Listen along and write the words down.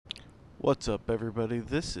What's up, everybody?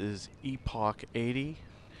 This is Epoch 80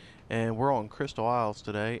 and we're on Crystal Isles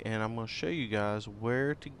today, and I'm going to show you guys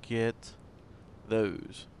where to get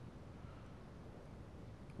those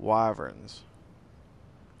wyverns.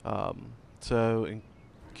 So in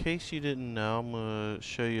case you didn't know, I'm going to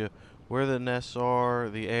show you where the nests are,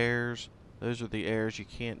 the airs. Those are the airs, you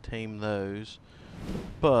can't tame those.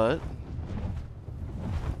 But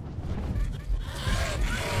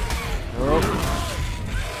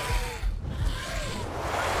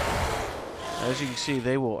as you can see,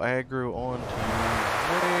 they will aggro onto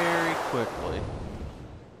you very quickly.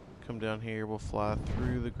 Come down here, we'll fly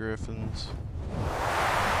through the griffins.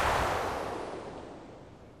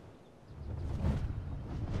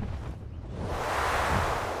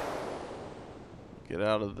 Get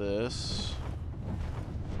out of this.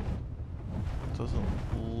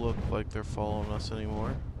 Doesn't look like they're following us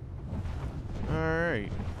anymore.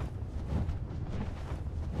 Alright.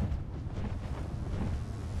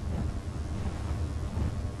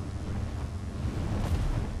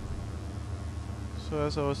 So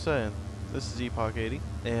as I was saying, this is Epoch 80,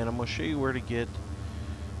 and I'm going to show you where to get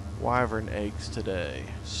wyvern eggs today.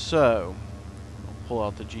 So, I'll pull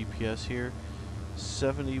out the GPS here,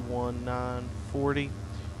 71940. You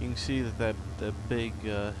can see that big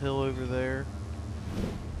hill over there.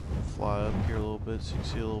 Fly up here a little bit so you can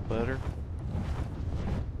see a little better.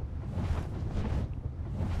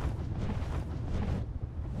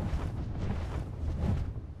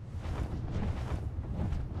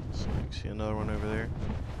 See another one over there.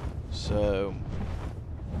 So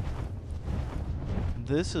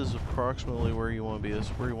this is approximately where you want to be. This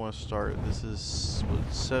is where you want to start. This is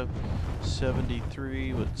what,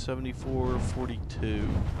 73, what, 74, 42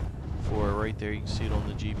 for right there. You can see it on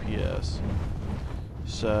the GPS.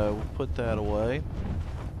 So we'll put that away,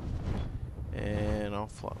 and I'll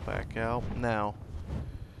fly back out. Now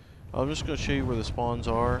I'm just going to show you where the spawns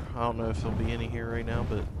are. I don't know if there'll be any here right now,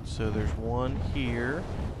 but so there's one here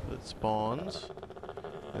that spawns,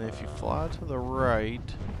 and if you fly to the right,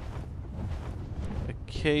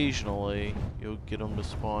 occasionally you'll get them to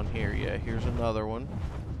spawn here. Yeah, here's another one.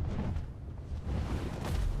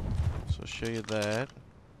 So I'll show you that.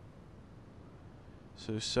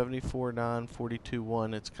 So 74.9,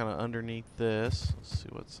 42.1. It's kind of underneath this. Let's see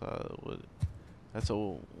what that's a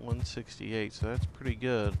 168. So that's pretty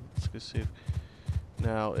good. Let's go see.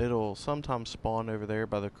 Now it'll sometimes spawn over there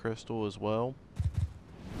by the crystal as well.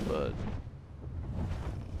 But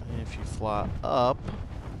if you fly up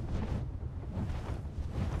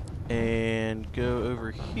and go over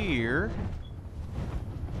here,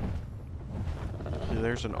 see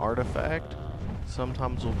there's an artifact.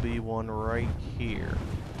 Sometimes there'll be one right here.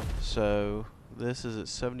 So this is at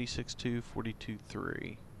 76.2,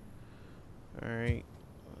 42.3. Alright,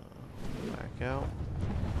 back out.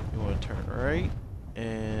 You want to turn right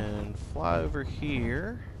and fly over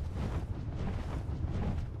here.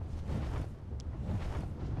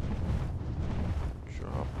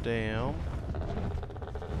 Drop down.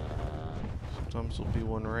 Sometimes there'll be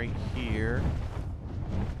one right here.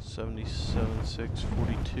 77.6,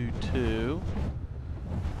 42.2. We'll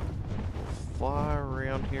fly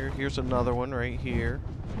around here. Here's another one right here.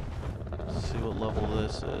 Let's see what level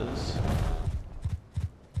this is.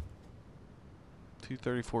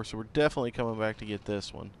 234. So we're definitely coming back to get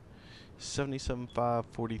this one. 77.5,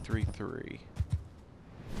 43.3.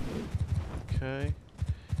 Okay.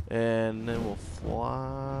 And then we'll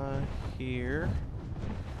fly here.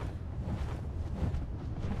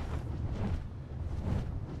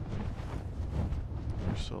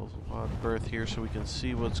 So we'll have berth here so we can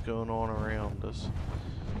see what's going on around us.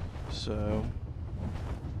 So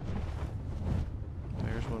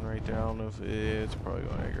there's one right there. I don't know if it's probably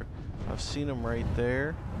going to aggro. I've seen them right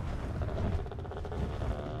there.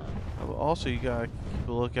 But also, you gotta keep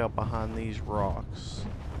a lookout behind these rocks.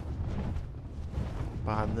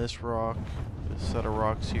 Behind this rock, this set of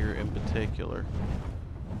rocks here in particular,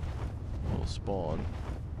 will spawn.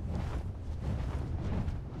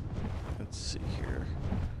 Let's see here.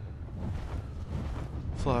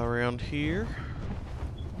 Fly around here.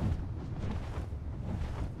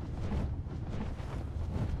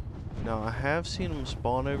 Now I have seen them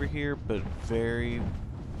spawn over here, but very,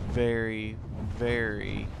 very,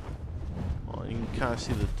 very. Well, you can kind of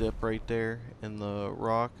see the dip right there in the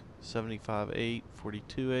rock. 75.8,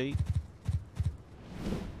 42.8.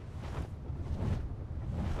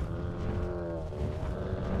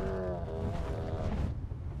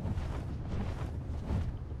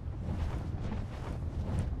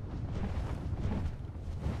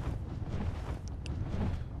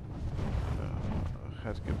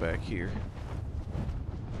 Have to go back here.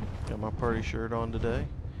 Got my party shirt on today.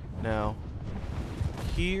 Now,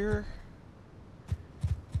 here,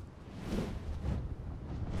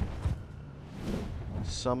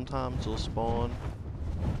 sometimes they'll spawn.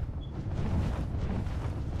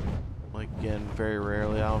 Like, again, very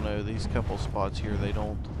rarely. I don't know, these couple spots here, they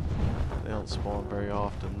don't spawn very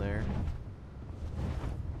often there.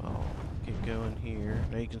 I'll get going here.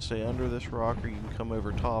 Now you can stay under this rock or you can come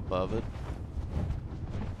over top of it.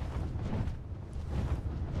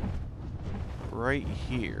 Right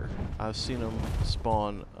here, I've seen them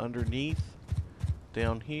spawn underneath,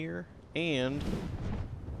 down here, and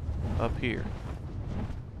up here.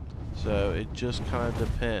 So it just kind of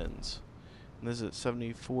depends. And this is at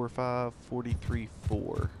 74.5,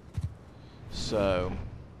 43.4. So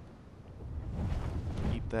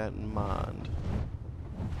keep that in mind.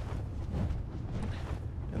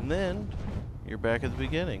 And then you're back at the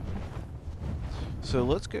beginning. So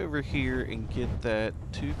let's go over here and get that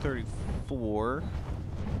 234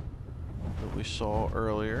 that we saw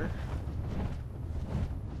earlier.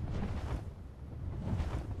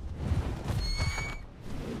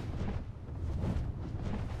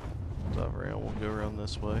 Dive around, we'll go around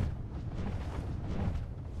this way.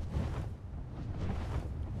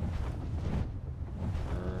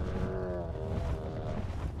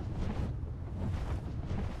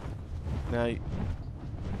 Now,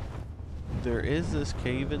 there is this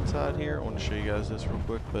cave inside here. I want to show you guys this real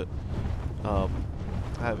quick, but I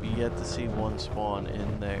have yet to see one spawn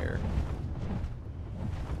in there.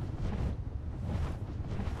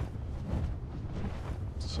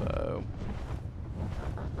 So,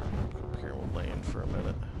 up here we'll land for a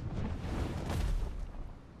minute.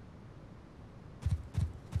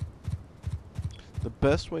 The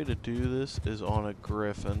best way to do this is on a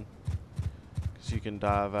griffin, because you can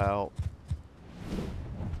dive out.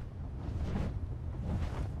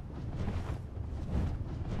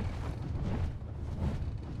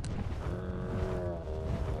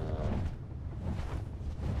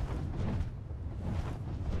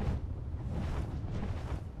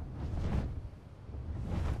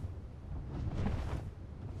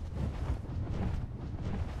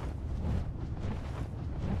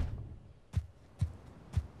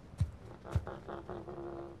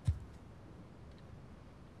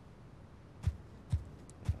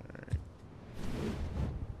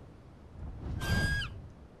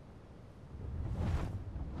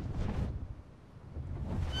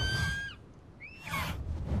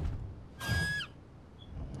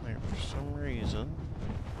 For some reason,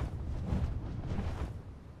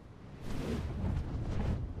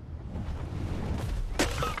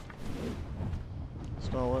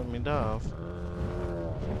 it's not letting me dive.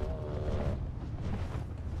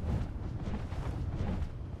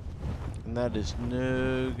 And that is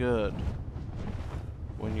no good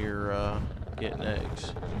when you're getting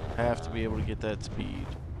eggs. Have to be able to get that speed.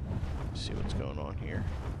 Let's see what's going on here.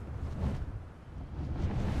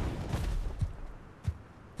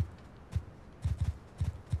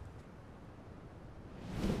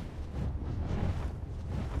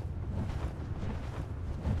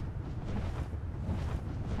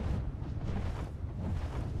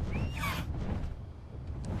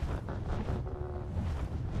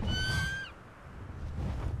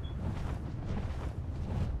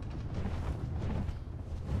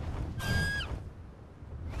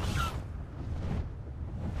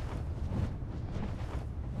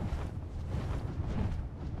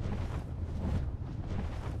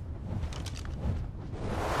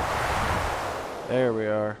 There we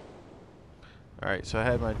are. Alright, so I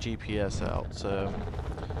had my GPS out, so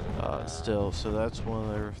still, so that's one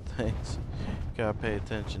of the things you gotta pay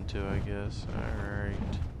attention to, I guess. Alright.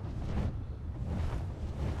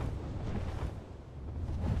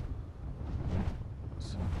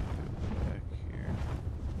 So go back here.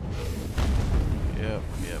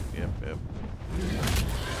 Yep.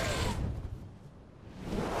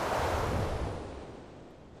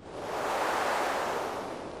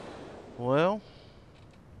 Well,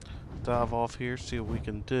 dive off here, see what we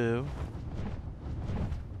can do.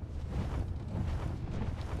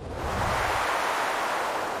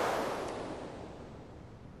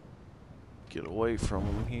 Get away from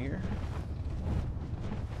them here.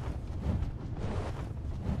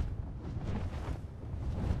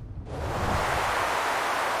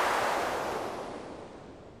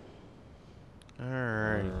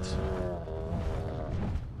 Alright.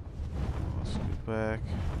 Let's go back.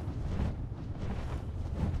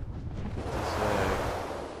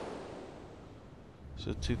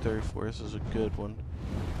 So 234, this is a good one.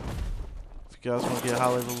 If you guys want to get high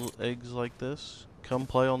level eggs like this, come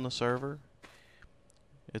play on the server.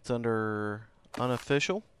 It's under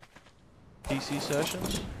unofficial. PC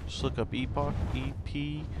sessions. Just look up Epoch,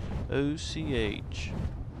 E-P-O-C-H.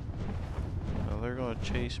 Now they're going to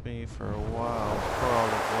chase me for a while,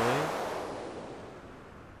 probably.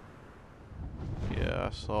 Yeah, I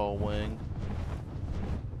saw a wing.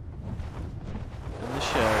 In the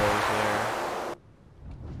shadows there.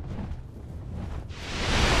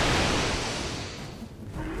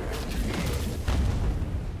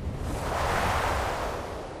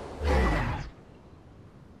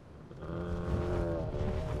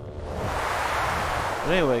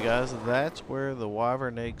 But anyway, guys, that's where the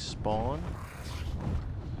wyvern eggs spawn.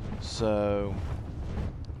 So,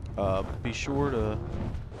 be sure to,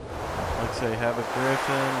 like I say, have a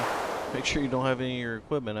griffin. Make sure you don't have any of your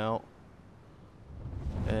equipment out.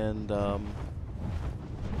 And,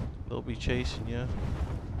 they'll be chasing you.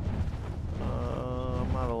 I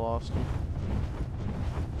might have lost them.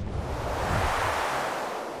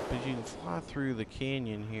 But you can fly through the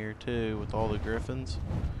canyon here, too, with all the griffins.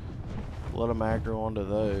 Let them aggro onto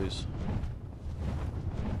those.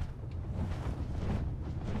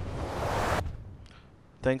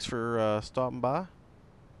 Thanks for stopping by,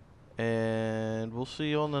 and we'll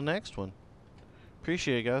see you on the next one.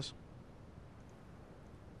 Appreciate it, guys.